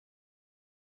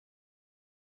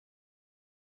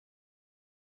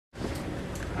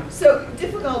So,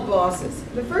 difficult bosses.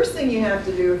 The first thing you have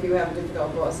to do if you have a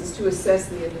difficult boss is to assess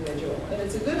the individual. And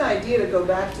it's a good idea to go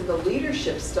back to the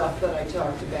leadership stuff that I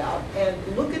talked about and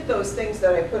look at those things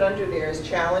that I put under there as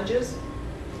challenges.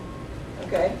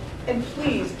 Okay? And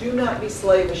please do not be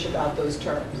slavish about those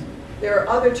terms. There are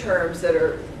other terms that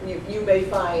are you may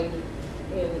find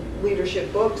in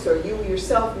leadership books, or you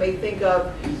yourself may think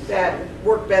of, that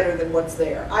work better than what's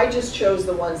there. I just chose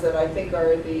the ones that I think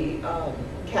are the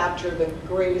capture the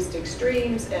greatest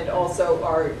extremes and also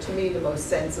are, to me, the most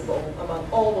sensible among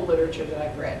all the literature that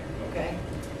I've read. Okay,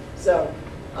 so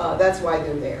that's why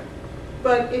they're there.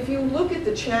 But if you look at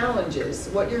the challenges,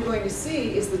 what you're going to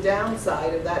see is the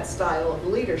downside of that style of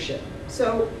leadership.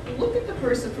 So look at the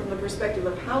person from the perspective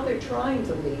of how they're trying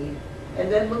to lead, and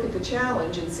then look at the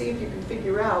challenge and see if you can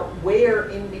figure out where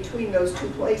in between those two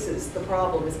places the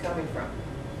problem is coming from.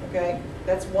 Okay?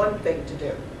 That's one thing to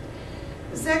do.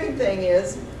 The second thing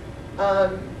is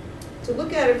to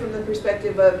look at it from the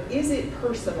perspective of, is it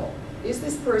personal? Is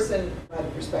this person by the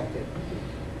perspective?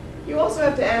 You also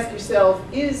have to ask yourself,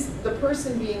 is the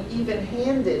person being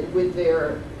even-handed with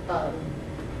their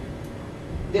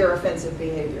offensive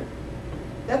behavior?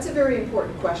 That's a very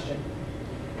important question.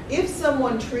 If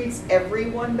someone treats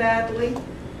everyone badly,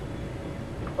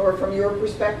 or from your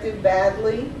perspective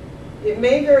badly, it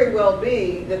may very well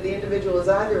be that the individual is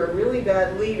either a really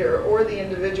bad leader, or the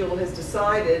individual has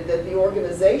decided that the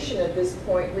organization at this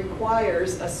point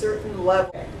requires a certain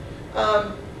level.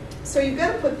 So you've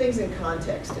got to put things in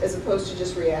context as opposed to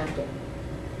just reacting.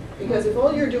 Because if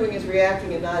all you're doing is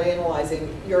reacting and not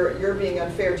analyzing, you're being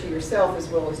unfair to yourself as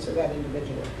well as to that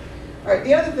individual. All right,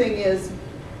 the other thing is,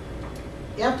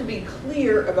 you have to be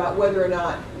clear about whether or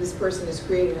not this person is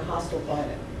creating a hostile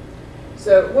climate.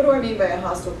 So what do I mean by a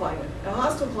hostile climate? A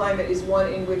hostile climate is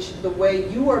one in which the way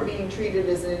you are being treated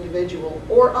as an individual,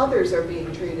 or others are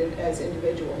being treated as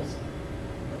individuals,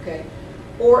 okay,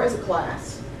 or as a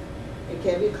class. It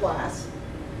can be a class.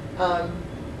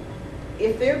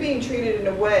 If they're being treated in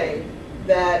a way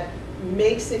that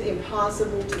makes it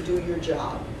impossible to do your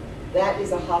job, that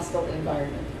is a hostile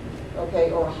environment,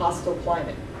 okay, or a hostile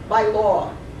climate. By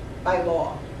law, by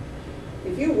law.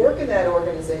 If you work in that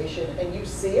organization and you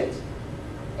see it,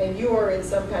 and you are in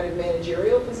some kind of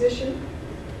managerial position,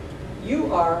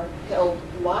 you are held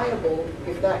liable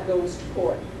if that goes to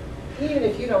court, even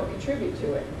if you don't contribute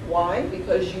to it. Why?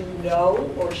 Because you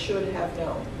know or should have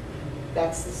known.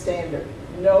 That's the standard.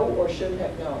 Know or should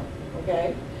have known,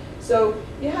 okay? So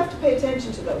you have to pay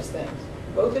attention to those things,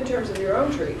 both in terms of your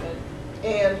own treatment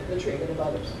and the treatment of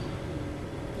others.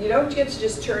 You don't get to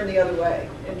just turn the other way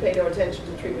and pay no attention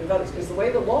to the treatment of others, because the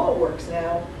way the law works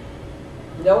now,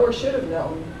 know or should have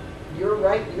known, you're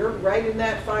right in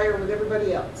that fire with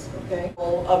everybody else, okay?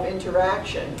 Of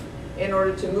interaction in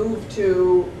order to move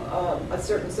to a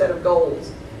certain set of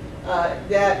goals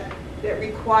that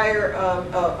require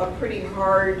a pretty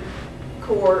hard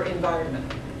core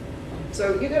environment.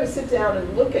 So you've got to sit down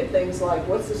and look at things like,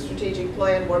 what's the strategic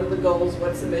plan, what are the goals,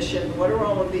 what's the mission, what are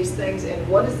all of these things, and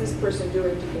what is this person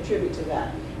doing to contribute to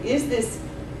that? Is this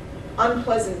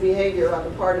unpleasant behavior on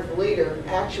the part of the leader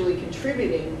actually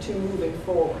contributing to moving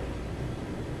forward?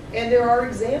 And there are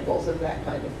examples of that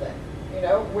kind of thing, you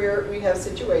know, where we have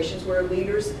situations where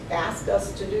leaders ask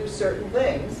us to do certain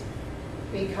things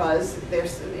because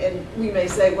there's, and we may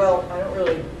say, well, I don't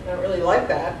really like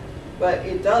that, but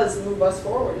it does move us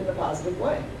forward in a positive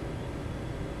way.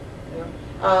 You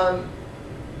know?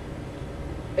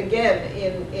 Again,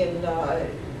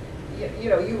 you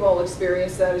know, you've all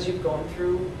experienced that as you've gone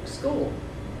through school.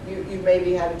 You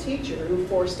maybe had a teacher who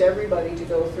forced everybody to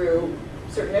go through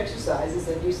certain exercises,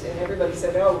 and everybody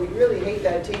said, oh, we really hate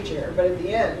that teacher. But at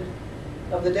the end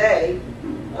of the day,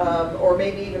 or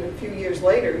maybe even a few years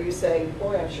later, you say,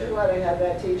 boy, I'm sure glad I had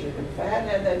that teacher. If I hadn't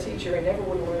had that teacher, I never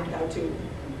would have learned how to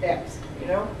X, you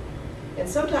know? And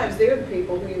sometimes they're the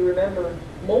people who you remember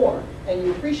more and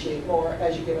you appreciate more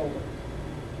as you get older.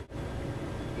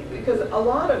 Because a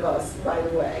lot of us, by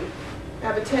the way,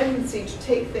 have a tendency to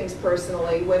take things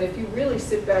personally when, if you really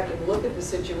sit back and look at the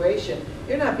situation,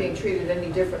 you're not being treated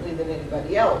any differently than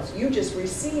anybody else. You just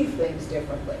receive things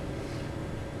differently.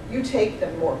 You take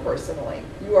them more personally.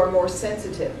 You are more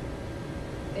sensitive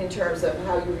in terms of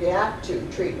how you react to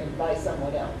treatment by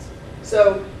someone else.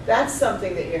 So that's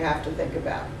something that you have to think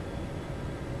about.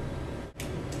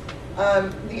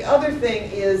 The other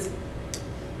thing is,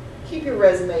 keep your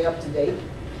resume up to date.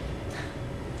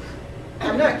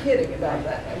 I'm not kidding about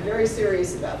that. I'm very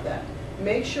serious about that.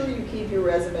 Make sure you keep your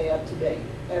resume up to date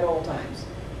at all times.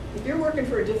 If you're working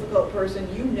for a difficult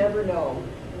person, you never know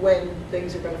when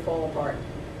things are going to fall apart.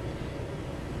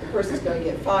 The person's going to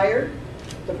get fired.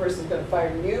 the person's going to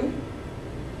fire you.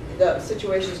 The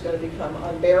situation is going to become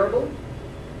unbearable.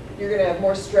 You're going to have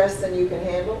more stress than you can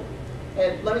handle.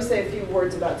 And let me say a few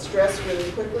words about stress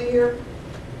really quickly here.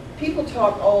 People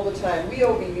talk all the time. We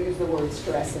overuse the word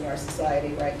stress in our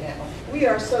society right now. We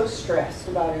are so stressed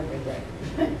about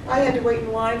everything. I had to wait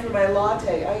in line for my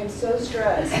latte. I am so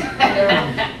stressed. You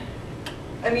know?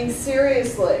 I mean,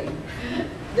 seriously.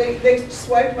 They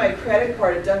swiped my credit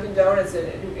card at Dunkin' Donuts and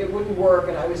it wouldn't work,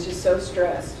 and I was just so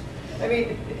stressed. I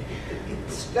mean,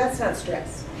 that's not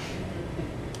stress.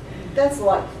 That's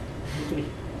life.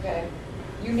 Okay?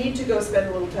 You need to go spend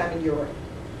a little time in Europe.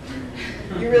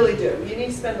 You really do. You need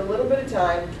to spend a little bit of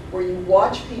time where you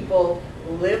watch people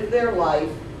live their life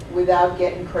without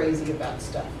getting crazy about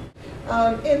stuff.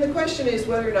 And the question is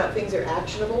whether or not things are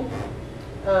actionable.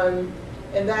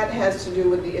 And that has to do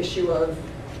with the issue of,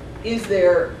 is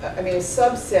there, I mean, a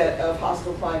subset of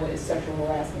hostile climate is sexual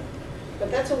harassment. But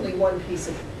that's only one piece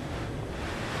of it.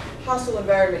 Hostile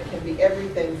environment can be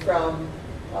everything from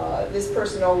this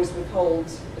person always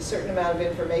withholds a certain amount of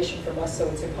information from us, so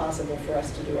it's impossible for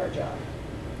us to do our job.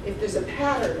 If there's a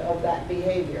pattern of that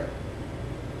behavior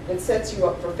that sets you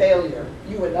up for failure,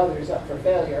 you and others up for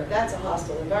failure, that's a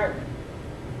hostile environment.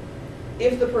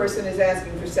 If the person is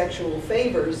asking for sexual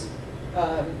favors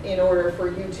in order for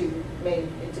you to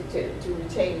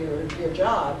retain your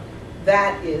job,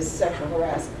 that is sexual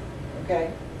harassment,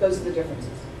 okay? Those are the differences.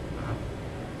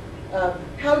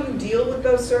 How you deal with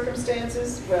those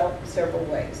circumstances? Well, several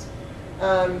ways.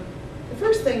 The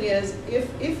first thing is,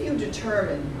 if you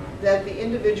determine that the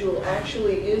individual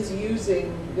actually is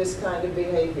using this kind of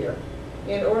behavior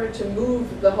in order to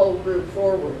move the whole group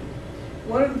forward,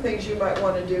 one of the things you might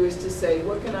want to do is to say,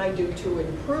 what can I do to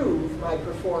improve my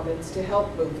performance to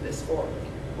help move this forward?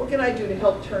 What can I do to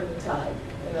help turn the tide,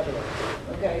 in other words,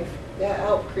 okay? To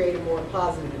help create a more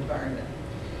positive environment.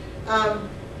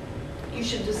 You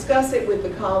should discuss it with the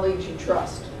colleagues you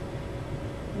trust.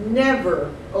 Never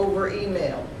over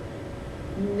email.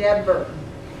 Never.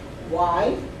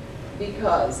 Why?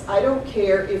 Because I don't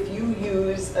care if you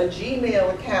use a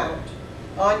Gmail account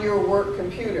on your work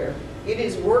computer. It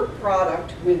is work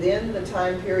product within the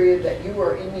time period that you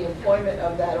are in the employment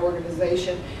of that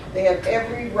organization. They have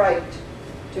every right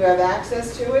to have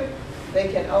access to it. They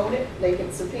can own it. They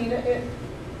can subpoena it.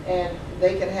 And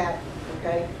they can have it,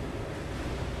 okay?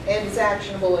 And it's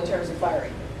actionable in terms of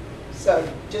firing. So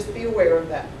just be aware of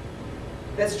that.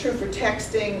 That's true for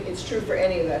texting. It's true for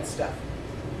any of that stuff.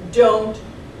 Don't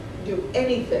do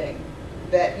anything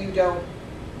that you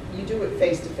do it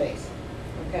face to face,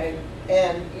 okay?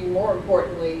 And you, more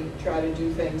importantly, try to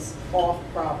do things off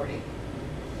property.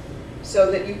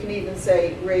 So that you can even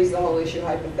say, raise the whole issue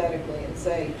hypothetically and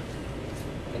say,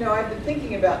 you know, I've been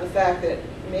thinking about the fact that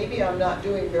maybe I'm not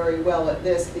doing very well at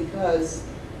this because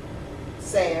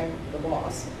Sam, the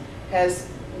boss, has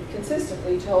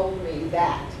consistently told me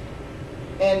that.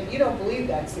 And you don't believe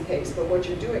that's the case, but what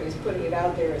you're doing is putting it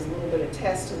out there as a little bit of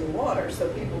test in the water so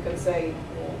people can say,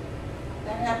 well,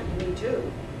 that happened to me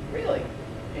too. Really?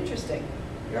 Interesting.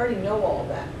 You already know all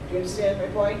that. Do you understand my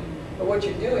point? But what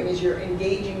you're doing is you're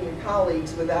engaging your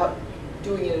colleagues without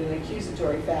doing it in an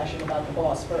accusatory fashion about the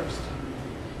boss first.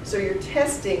 So you're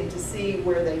testing to see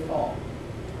where they fall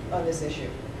on this issue.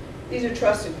 These are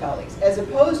trusted colleagues, as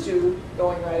opposed to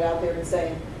going right out there and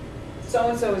saying,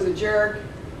 so-and-so is a jerk,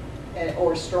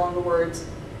 or stronger words,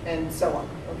 and so on,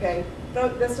 okay?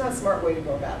 That's not a smart way to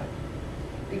go about it.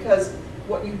 Because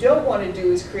what you don't want to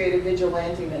do is create a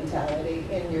vigilante mentality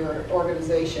in your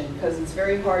organization, because it's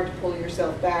very hard to pull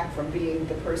yourself back from being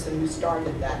the person who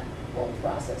started that whole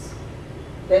process.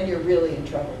 Then you're really in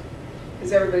trouble.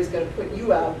 Because everybody's going to put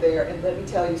you out there, and let me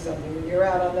tell you something, when you're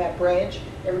out on that branch,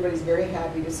 everybody's very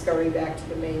happy to scurry back to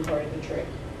the main part of the tree.